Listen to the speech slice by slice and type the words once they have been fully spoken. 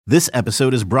This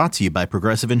episode is brought to you by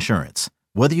Progressive Insurance.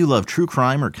 Whether you love true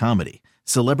crime or comedy,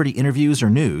 celebrity interviews or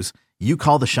news, you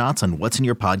call the shots on what's in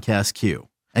your podcast queue.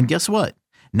 And guess what?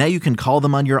 Now you can call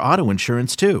them on your auto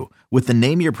insurance too with the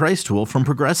Name Your Price tool from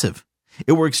Progressive.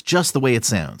 It works just the way it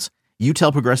sounds. You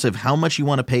tell Progressive how much you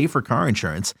want to pay for car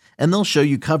insurance, and they'll show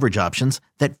you coverage options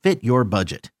that fit your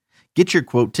budget. Get your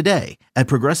quote today at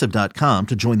Progressive.com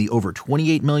to join the over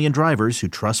 28 million drivers who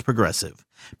trust Progressive.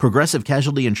 Progressive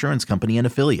Casualty Insurance Company and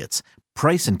Affiliates.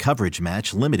 Price and coverage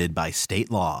match limited by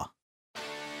state law.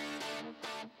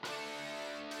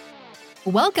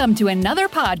 Welcome to another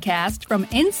podcast from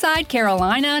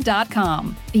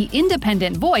InsideCarolina.com, the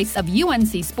independent voice of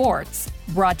UNC Sports.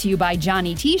 Brought to you by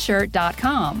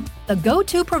JohnnyT-shirt.com, the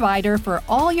go-to provider for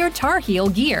all your Tar Heel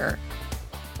gear.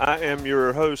 I am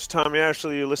your host, Tommy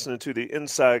Ashley. You're listening to the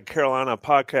Inside Carolina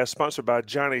podcast, sponsored by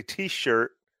Johnny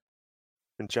T-Shirt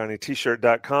and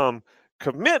JohnnyT-shirt.com.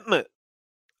 Commitment.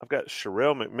 I've got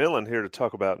Sherelle McMillan here to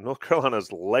talk about North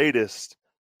Carolina's latest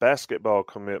basketball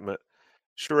commitment.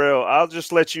 Sherelle, I'll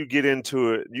just let you get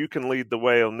into it. You can lead the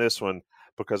way on this one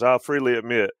because I'll freely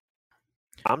admit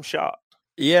I'm shocked.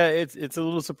 Yeah, it's a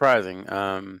little surprising.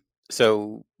 Donovan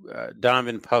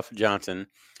Puff Johnson,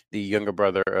 the younger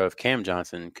brother of Cam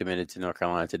Johnson, committed to North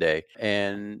Carolina today.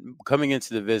 And coming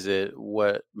into the visit,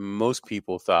 what most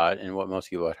people thought and what most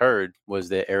people had heard was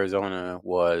that Arizona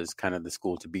was kind of the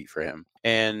school to beat for him.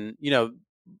 And, you know,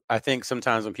 I think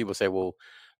sometimes when people say, well,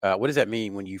 what does that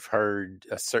mean when you've heard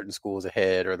a certain school's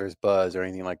ahead or there's buzz or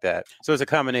anything like that? So it's a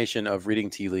combination of reading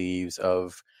tea leaves,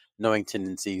 of knowing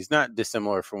tendencies, not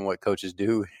dissimilar from what coaches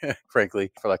do,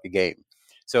 frankly, for like a game.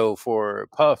 So for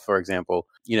Puff, for example,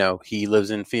 you know, he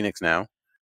lives in Phoenix now,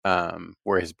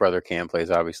 where his brother Cam plays,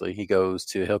 obviously. He goes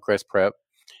to Hillcrest Prep.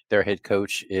 Their head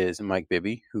coach is Mike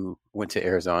Bibby, who went to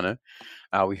Arizona.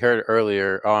 We heard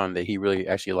earlier on that he really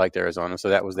actually liked Arizona, so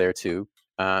that was there too.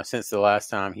 Since the last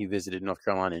time he visited North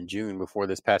Carolina in June, before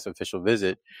this past official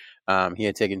visit, he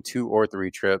had taken 2 or 3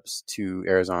 trips to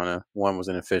Arizona. One was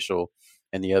an official,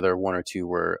 and the other 1 or 2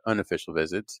 were unofficial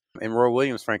visits. And Roy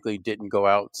Williams, frankly, didn't go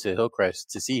out to Hillcrest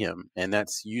to see him. And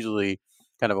that's usually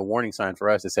kind of a warning sign for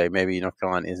us to say maybe North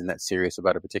Carolina isn't that serious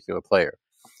about a particular player.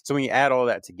 So when you add all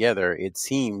that together, it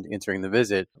seemed entering the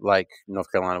visit like North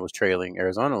Carolina was trailing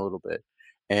Arizona a little bit.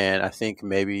 And I think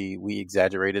maybe we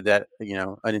exaggerated that, you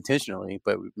know, unintentionally,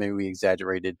 but maybe we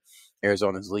exaggerated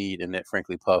Arizona's lead, and that,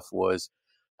 frankly, Puff was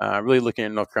really looking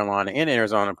at North Carolina and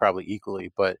Arizona probably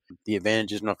equally, but the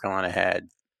advantages North Carolina had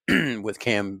with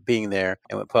Cam being there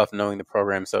and with Puff knowing the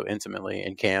program so intimately,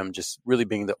 and Cam just really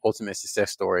being the ultimate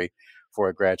success story for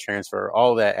a grad transfer,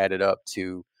 all that added up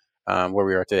to where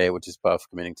we are today, which is Puff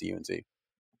committing to UNC.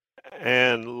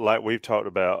 And like we've talked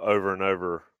about over and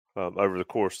over the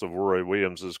course of Roy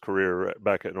Williams' career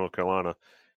back at North Carolina,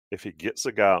 if he gets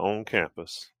a guy on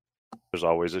campus, there's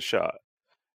always a shot.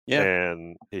 Yeah.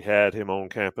 And he had him on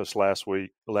campus last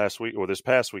week or this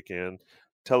past weekend.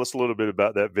 Tell us a little bit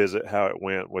about that visit, how it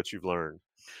went, what you've learned.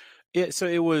 Yeah, so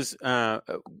it was,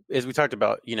 as we talked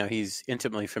about, you know, he's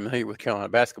intimately familiar with Carolina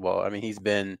basketball. I mean, he's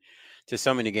been to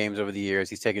so many games over the years.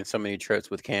 He's taken so many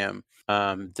trips with Cam.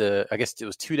 I guess it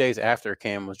was 2 days after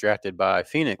Cam was drafted by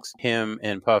Phoenix, him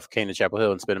and Puff came to Chapel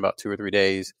Hill and spent about 2 or 3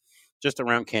 days just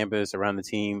around campus, around the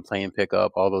team, playing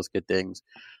pickup, all those good things.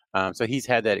 So he's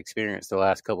had that experience the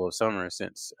last couple of summers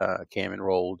since Cam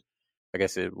enrolled. I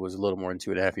guess it was a little more than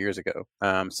 2.5 years ago.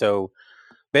 So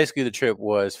basically the trip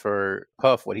was for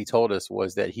Puff. What he told us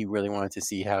was that he really wanted to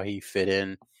see how he fit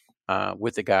in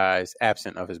with the guys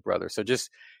absent of his brother. So just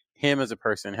him as a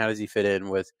person, how does he fit in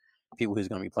with people he's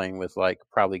going to be playing with, like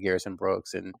probably Garrison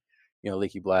Brooks and, you know,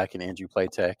 Leaky Black and Andrew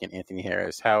Platek and Anthony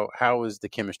Harris? How is the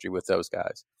chemistry with those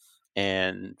guys?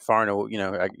 And Farno, you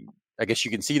know, I guess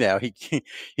you can see now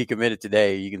he committed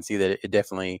today. You can see that it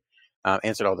definitely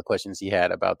answered all the questions he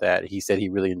had about that. He said he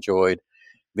really enjoyed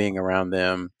being around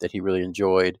them, that he really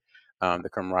enjoyed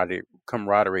the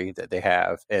camaraderie that they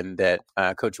have, and that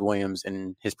Coach Williams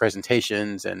and his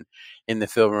presentations and in the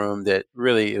film room, that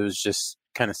really it was just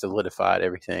kind of solidified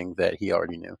everything that he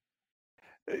already knew.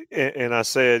 And I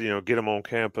said, you know, get him on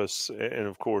campus. And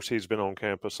of course, he's been on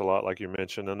campus a lot, like you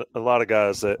mentioned. And a lot of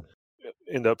guys that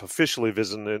end up officially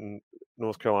visiting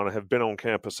North Carolina have been on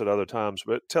campus at other times.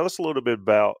 But tell us a little bit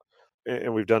about,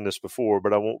 and we've done this before,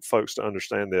 but I want folks to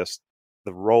understand this,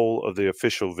 the role of the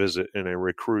official visit in a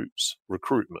recruit's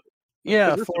recruitment.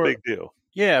 Yeah, it's a big deal.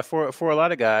 Yeah, for a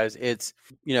lot of guys, it's,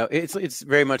 you know, it's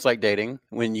very much like dating.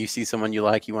 When you see someone you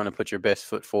like, you want to put your best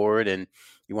foot forward and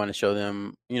you want to show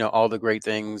them, you know, all the great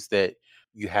things that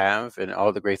you have and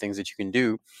all the great things that you can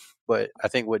do. But I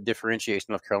think what differentiates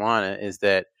North Carolina is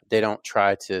that they don't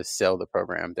try to sell the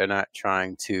program. They're not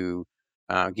trying to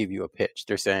give you a pitch.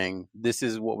 They're saying, this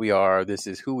is what we are, this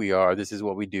is who we are, this is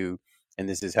what we do, and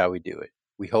this is how we do it.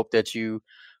 We hope that you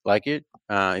like it.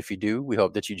 If you do, we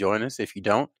hope that you join us. If you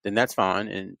don't, then that's fine.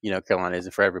 And, Carolina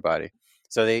isn't for everybody.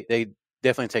 So they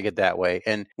definitely take it that way.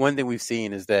 And one thing we've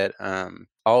seen is that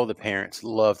all the parents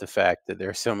love the fact that there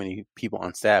are so many people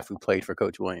on staff who played for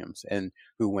Coach Williams and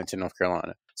who went to North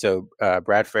Carolina. So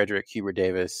Brad Frederick, Hubert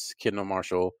Davis, Kendall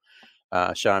Marshall,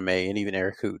 Sean May, and even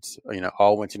Eric Hoots,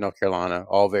 all went to North Carolina,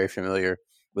 all very familiar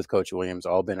with Coach Williams,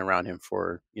 all been around him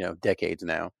for, decades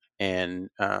now. And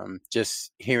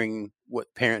just hearing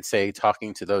what parents say,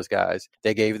 talking to those guys,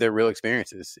 they gave their real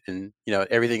experiences. And,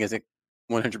 everything isn't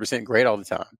 100% great all the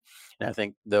time. And I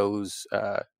think those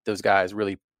guys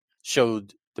really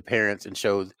showed the parents and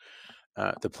showed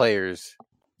the players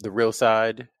the real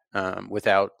side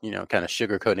without, kind of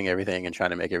sugarcoating everything and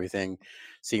trying to make everything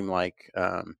seem like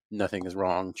nothing is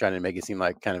wrong, trying to make it seem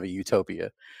like kind of a utopia.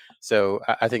 So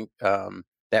I think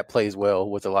that plays well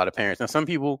with a lot of parents. Now, some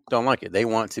people don't like it. They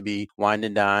want to be wined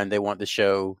and dined. They want the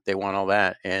show. They want all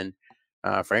that. And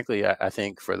frankly, I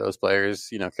think for those players,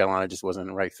 Carolina just wasn't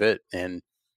the right fit. And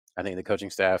I think the coaching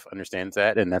staff understands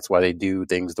that, and that's why they do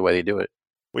things the way they do it.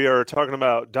 We are talking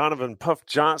about Donovan Puff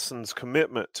Johnson's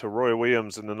commitment to Roy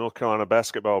Williams in the North Carolina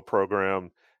basketball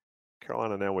program.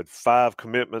 Carolina now with 5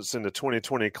 commitments in the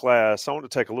 2020 class. I want to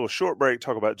take a little short break,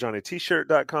 talk about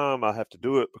JohnnyT-shirt.com. I have to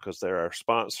do it because they're our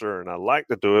sponsor, and I like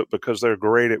to do it because they're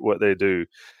great at what they do.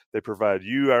 They provide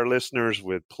you, our listeners,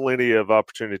 with plenty of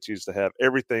opportunities to have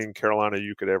everything Carolina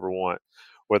you could ever want,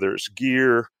 whether it's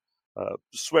gear,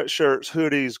 sweatshirts,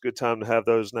 hoodies. Good time to have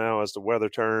those now as the weather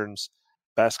turns.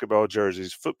 Basketball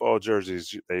jerseys, football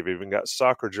jerseys. They've even got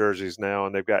soccer jerseys now,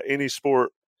 and they've got any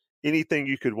sport, anything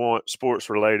you could want sports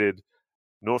related.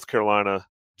 North Carolina,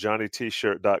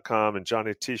 JohnnyT-shirt.com, and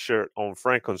Johnny T-shirt on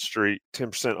Franklin Street.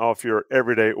 10% off your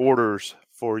everyday orders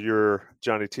for your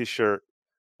Johnny T-shirt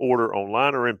order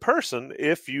online or in person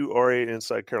if you are an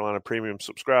Inside Carolina Premium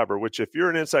subscriber, which if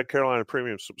you're an Inside Carolina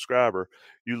Premium subscriber,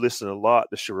 you listen a lot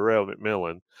to Sherelle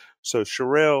McMillan. So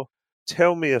Sherelle,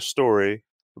 tell me a story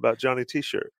about Johnny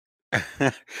T-shirt.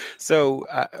 So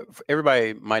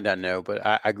everybody might not know, but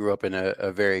I grew up in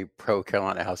a very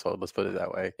pro-Carolina household, let's put it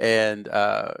that way. And,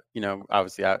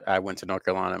 obviously I went to North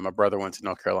Carolina. My brother went to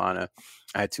North Carolina.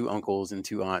 I had 2 uncles and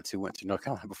 2 aunts who went to North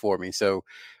Carolina before me. So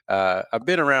I've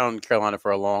been around Carolina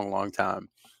for a long, long time.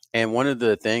 And one of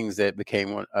the things that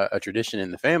became a tradition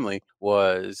in the family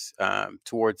was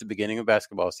towards the beginning of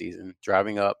basketball season,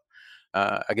 driving up,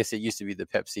 I guess it used to be the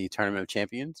Pepsi Tournament of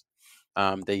Champions.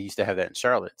 They used to have that in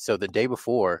Charlotte. So the day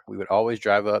before, we would always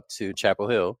drive up to Chapel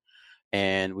Hill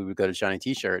and we would go to Johnny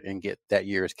T-shirt and get that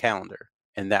year's calendar.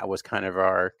 And that was kind of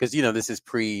our, because, this is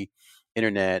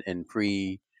pre-internet and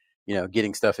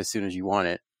getting stuff as soon as you want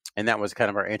it. And that was kind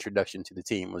of our introduction to the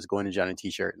team, was going to Johnny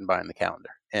T-shirt and buying the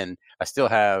calendar. And I still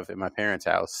have in my parents'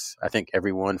 house, I think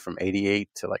everyone from 88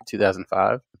 to like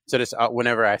 2005. So just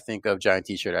whenever I think of Johnny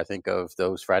T-shirt, I think of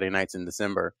those Friday nights in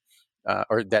December.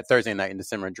 Or that Thursday night in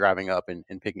December, driving up and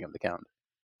picking up the calendar.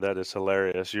 That is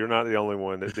hilarious. You're not the only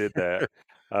one that did that.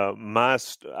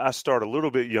 I start a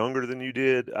little bit younger than you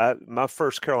did. My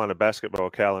first Carolina basketball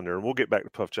calendar, and we'll get back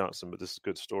to Puff Johnson, but this is a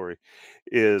good story,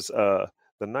 is the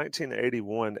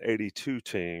 1981-82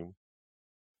 team.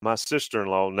 My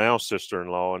sister-in-law, now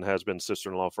sister-in-law, and has been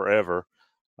sister-in-law forever,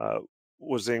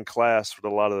 was in class with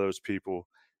a lot of those people.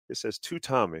 It says, to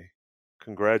Tommy,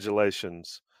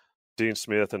 congratulations, Dean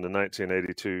Smith and the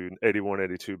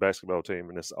 1981-82 basketball team,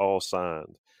 and it's all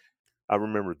signed. I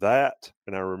remember that,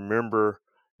 and I remember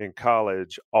in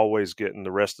college always getting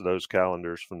the rest of those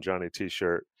calendars from Johnny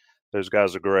T-shirt. Those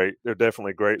guys are great. They're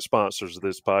definitely great sponsors of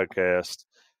this podcast.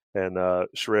 And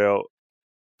Sherelle,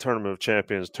 Tournament of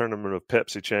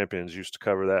Pepsi Champions, used to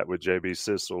cover that with JB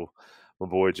Sissel. My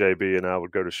boy JB and I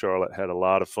would go to Charlotte, had a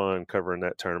lot of fun covering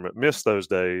that tournament. Missed those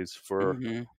days for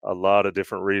a lot of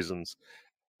different reasons.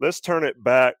 Let's turn it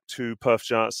back to Puff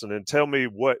Johnson and tell me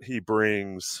what he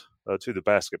brings to the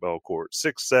basketball court.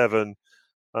 6'7",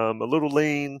 a little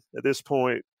lean at this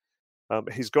point.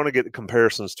 He's going to get the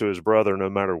comparisons to his brother no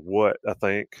matter what, I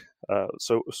think.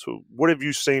 So what have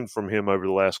you seen from him over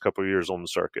the last couple of years on the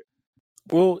circuit?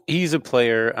 Well, he's a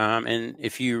player, and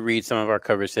if you read some of our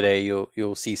coverage today,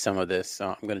 you'll see some of this.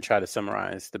 I'm going to try to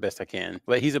summarize the best I can.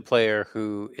 But he's a player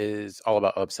who is all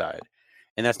about upside.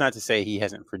 And that's not to say he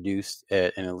hasn't produced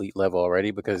at an elite level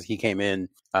already, because he came in,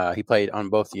 he played on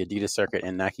both the Adidas circuit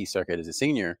and Nike circuit as a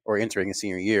senior, or entering his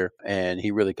senior year, and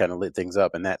he really kind of lit things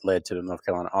up, and that led to the North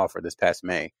Carolina offer this past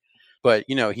May. But,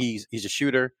 he's a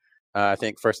shooter. I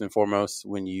think first and foremost,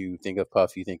 when you think of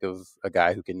Puff, you think of a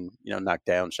guy who can, knock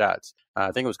down shots.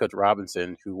 I think it was Coach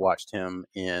Robinson who watched him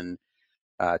in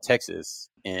Texas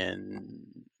in,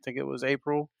 I think it was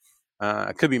April.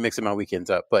 I could be mixing my weekends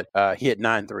up, but he hit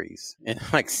 9 threes, and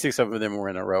like 6 of them were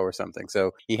in a row or something.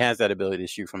 So he has that ability to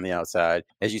shoot from the outside.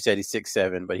 As you said, he's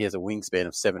 6'7", but he has a wingspan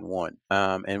of 7'1".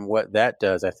 And what that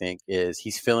does, I think, is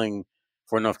he's filling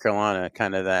for North Carolina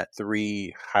kind of that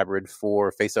 3 hybrid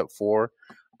 4 face-up 4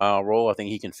 role. I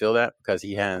think he can fill that because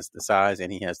he has the size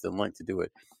and he has the length to do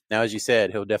it. Now, as you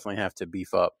said, he'll definitely have to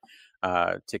beef up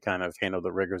to kind of handle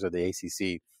the rigors of the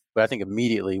ACC. But I think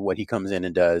immediately what he comes in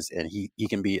and does, and he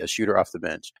can be a shooter off the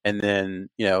bench. And then,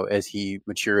 as he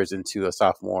matures into a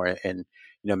sophomore and,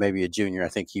 maybe a junior, I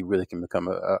think he really can become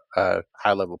a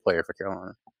high-level player for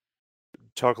Carolina.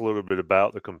 Talk a little bit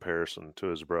about the comparison to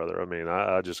his brother. I mean,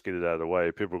 I just get it out of the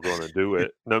way. People are going to do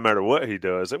it no matter what he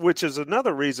does, which is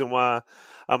another reason why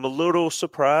I'm a little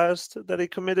surprised that he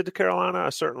committed to Carolina. I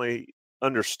certainly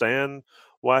understand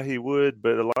why he would,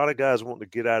 but a lot of guys want to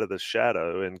get out of the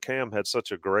shadow, and Cam had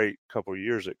such a great couple of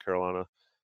years at Carolina.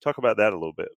 Talk about that a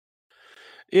little bit.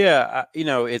 Yeah,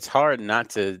 it's hard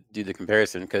not to do the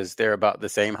comparison because they're about the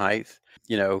same height.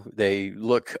 They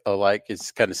look alike.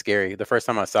 It's kind of scary. The first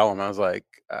time I saw him, I was like,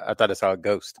 I thought I saw a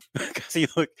ghost because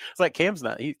it's like Cam's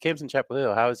in Chapel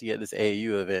Hill. How is he at this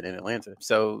AAU event in Atlanta?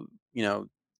 So,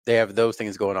 they have those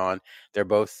things going on. They're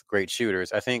both great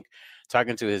shooters. I think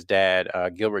talking to his dad,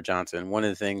 Gilbert Johnson, one of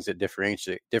the things that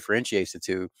differentiates the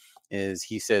two is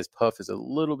he says Puff is a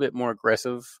little bit more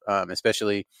aggressive,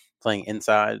 especially playing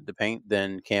inside the paint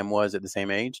than Cam was at the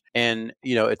same age. And,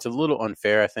 it's a little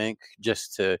unfair, I think,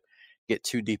 just to get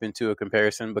too deep into a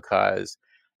comparison because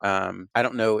I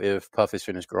don't know if Puff is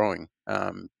finished growing.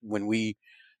 When we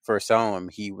first saw him,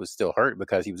 he was still hurt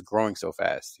because he was growing so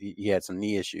fast. He had some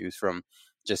knee issues from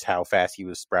just how fast he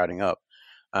was sprouting up.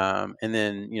 And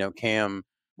then, Cam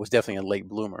was definitely a late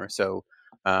bloomer. So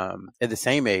at the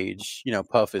same age,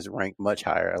 Puff is ranked much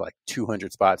higher, like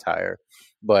 200 spots higher.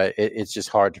 But it's just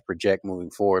hard to project moving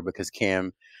forward because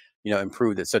Cam,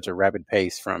 improved at such a rapid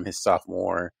pace from his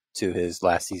sophomore to his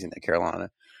last season at Carolina.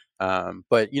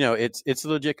 But, it's a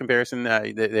legit comparison.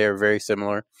 They're very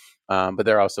similar, but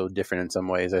they're also different in some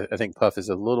ways. I think Puff is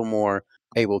a little more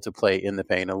able to play in the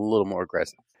paint, a little more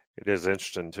aggressive. It is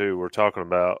interesting, too. We're talking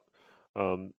about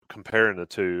comparing the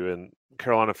two, and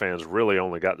Carolina fans really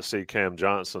only got to see Cam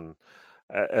Johnson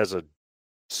as a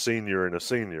senior and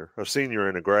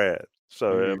a grad.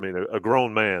 So, I mean, a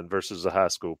grown man versus a high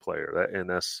school player.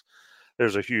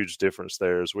 There's a huge difference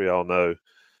there, as we all know.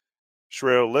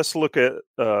 Sherelle, let's look at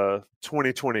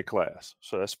 2020 class.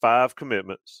 So that's 5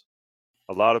 commitments.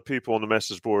 A lot of people on the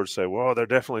message board say, well, they're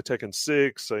definitely taking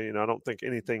 6. So, I don't think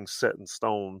anything's set in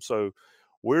stone. So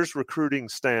where's recruiting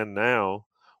stand now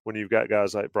when you've got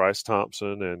guys like Bryce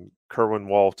Thompson and Kerwin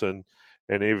Walton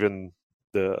and even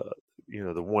the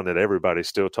one that everybody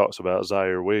still talks about,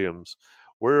 Zaire Williams?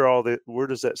 Where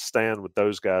does that stand with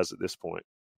those guys at this point?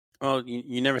 Well,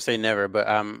 you never say never, but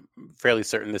I'm fairly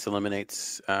certain this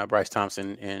eliminates Bryce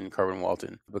Thompson and Kerwin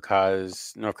Walton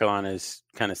because North Carolina has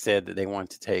kind of said that they want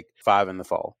to take 5 in the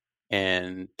fall,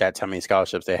 and that's how many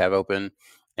scholarships they have open,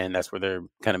 and that's where they're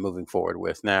kind of moving forward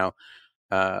with. Now,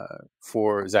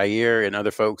 for Zaire and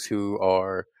other folks who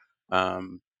are,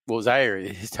 Zaire,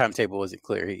 his timetable isn't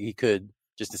clear. He could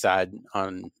just decide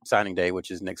on signing day,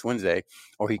 which is next Wednesday,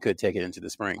 or he could take it into the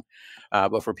spring.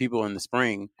 But for people in the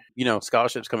spring,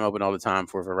 scholarships come open all the time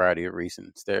for a variety of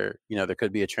reasons. There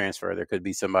could be a transfer. There could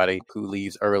be somebody who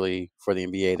leaves early for the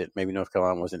NBA that maybe North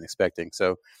Carolina wasn't expecting.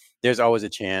 So there's always a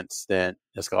chance that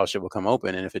a scholarship will come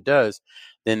open. And if it does,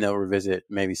 then they'll revisit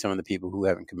maybe some of the people who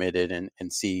haven't committed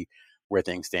and see where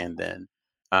things stand then.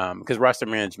 Because roster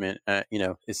management,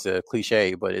 it's a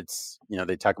cliche, but it's,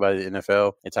 they talk about it in the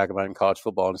NFL, they talk about it in college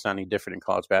football, and it's not any different in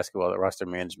college basketball. The roster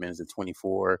management is a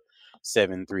 24/7,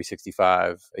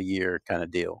 365 a year kind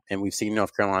of deal. And we've seen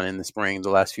North Carolina in the spring, the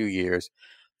last few years,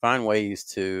 find ways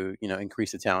to,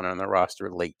 increase the talent on the roster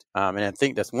late. And I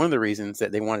think that's one of the reasons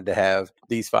that they wanted to have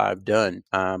these 5 done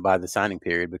by the signing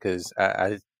period, because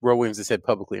Roy Williams has said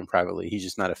publicly and privately, he's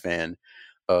just not a fan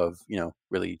of,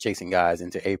 really chasing guys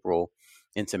into April,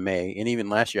 into May. And even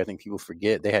last year, I think people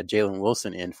forget they had Jalen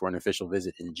Wilson in for an official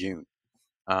visit in June.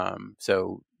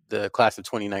 So the class of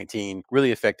 2019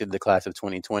 really affected the class of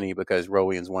 2020 because Roy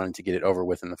Williams wanted to get it over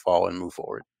with in the fall and move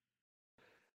forward.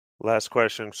 Last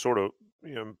question, sort of,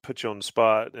 put you on the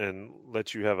spot and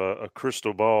let you have a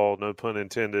crystal ball, no pun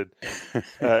intended.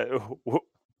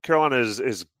 Carolina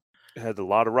has had a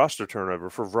lot of roster turnover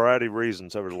for a variety of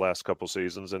reasons over the last couple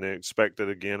seasons, and they expect it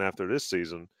again after this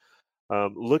season.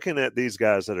 Looking at these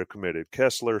guys that are committed,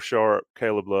 Kessler, Sharp,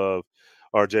 Caleb Love,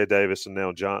 R.J. Davis, and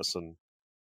now Johnson,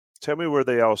 tell me where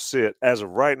they all sit as of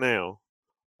right now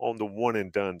on the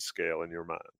one-and-done scale in your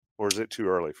mind, or is it too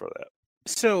early for that?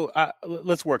 So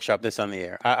let's workshop this on the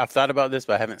air. I've thought about this,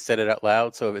 but I haven't said it out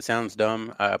loud. So if it sounds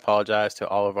dumb, I apologize to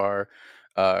all of our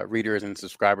readers and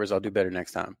subscribers. I'll do better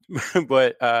next time.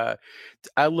 But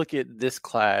I look at this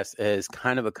class as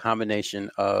kind of a combination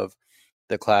of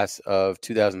the class of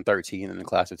 2013 and the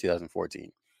class of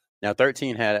 2014. Now,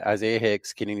 13 had Isaiah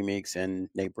Hicks, Kennedy Meeks, and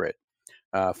Nate Britt.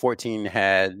 14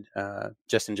 had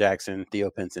Justin Jackson,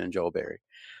 Theo Pinson, and Joel Berry.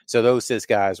 So those 6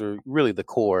 guys were really the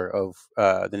core of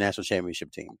the national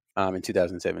championship team in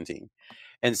 2017.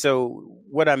 And so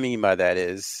what I mean by that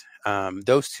is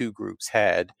those 2 groups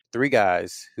had 3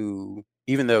 guys who,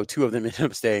 even though 2 of them ended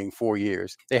up staying 4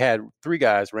 years, they had 3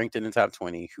 guys ranked in the top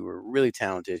 20 who were really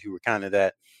talented, who were kind of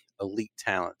that elite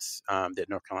talents that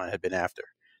North Carolina had been after.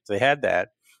 So they had that.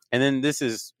 And then this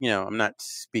is, I'm not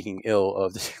speaking ill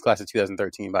of the class of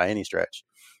 2013 by any stretch.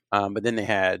 But then they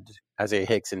had Isaiah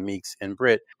Hicks and Meeks and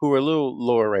Britt, who were a little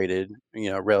lower rated,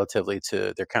 relatively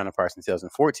to their counterparts in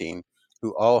 2014,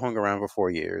 who all hung around for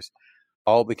 4 years,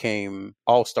 all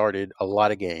started a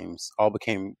lot of games, all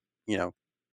became,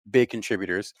 big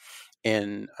contributors.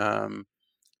 And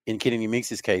in Kennedy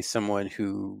Meeks' case, someone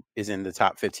who is in the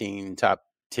top 15, top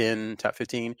 10, top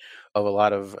 15 of a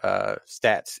lot of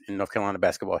stats in North Carolina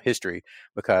basketball history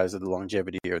because of the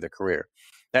longevity of their career.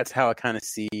 That's how I kind of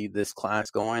see this class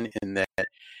going, in that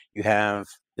you have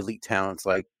elite talents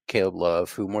like Caleb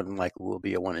Love, who more than likely will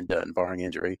be a one and done barring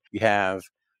injury. You have,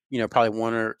 probably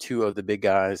 1 or 2 of the big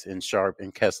guys in Sharp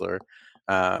and Kessler,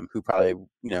 who probably,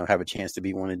 have a chance to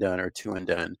be one and done or 2 and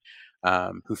done,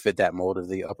 who fit that mold of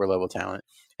the upper level talent.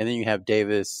 And then you have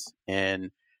Davis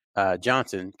and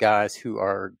Johnson, guys who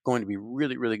are going to be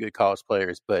really, really good college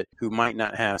players, but who might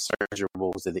not have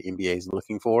surgeables that the NBA is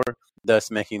looking for,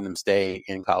 thus making them stay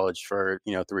in college for,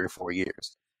 3 or 4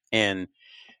 years. And,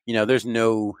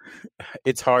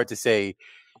 it's hard to say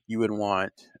you would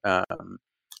want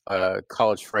a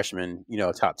college freshman,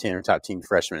 a top 10 or top 10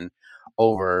 freshman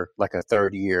over like a 3rd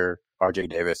year RJ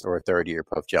Davis or a 3rd year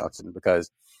Puff Johnson, because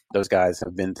those guys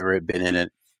have been through it, been in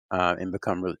it, and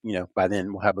become, by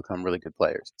then will have become really good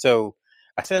players. So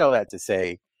I said all that to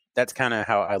say that's kind of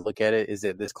how I look at it, is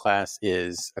that this class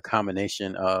is a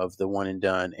combination of the one and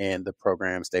done and the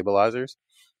program stabilizers,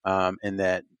 and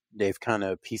that they've kind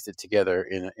of pieced it together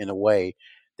in a way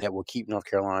that will keep North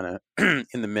Carolina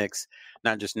in the mix,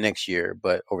 not just next year,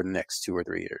 but over the next 2 or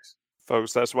 3 years.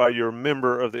 Folks, that's why you're a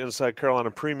member of the Inside Carolina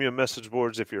Premium Message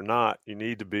Boards. If you're not, you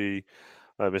need to be.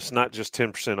 It's not just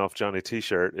 10% off Johnny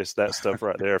T-shirt. It's that stuff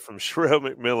right there from Sherrell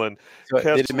McMillan. So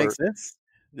did it make sense?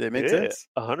 Did it make sense?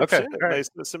 100%. Okay. It makes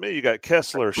sense to me. You got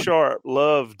Kessler, Sharp,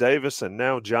 Love, Davis, and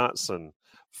now Johnson.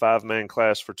 5-man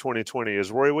class for 2020.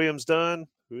 Is Roy Williams done?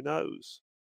 Who knows?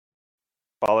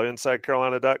 Follow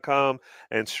InsideCarolina.com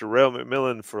and Sherrell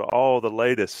McMillan for all the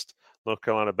latest North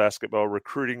Carolina basketball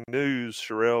recruiting news.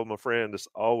 Sherrell, my friend, it's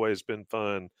always been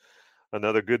fun.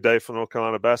 Another good day for North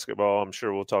Carolina basketball. I'm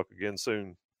sure we'll talk again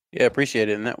soon. Yeah, appreciate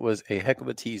it. And that was a heck of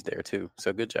a tease there, too.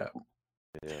 So good job.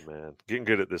 Yeah, man. Getting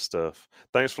good at this stuff.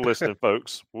 Thanks for listening,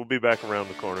 folks. We'll be back around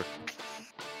the corner.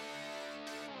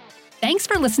 Thanks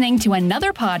for listening to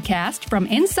another podcast from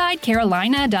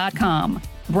InsideCarolina.com.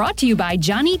 Brought to you by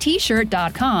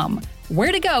JohnnyT-shirt.com.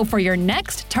 Where to go for your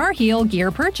next Tar Heel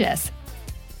gear purchase.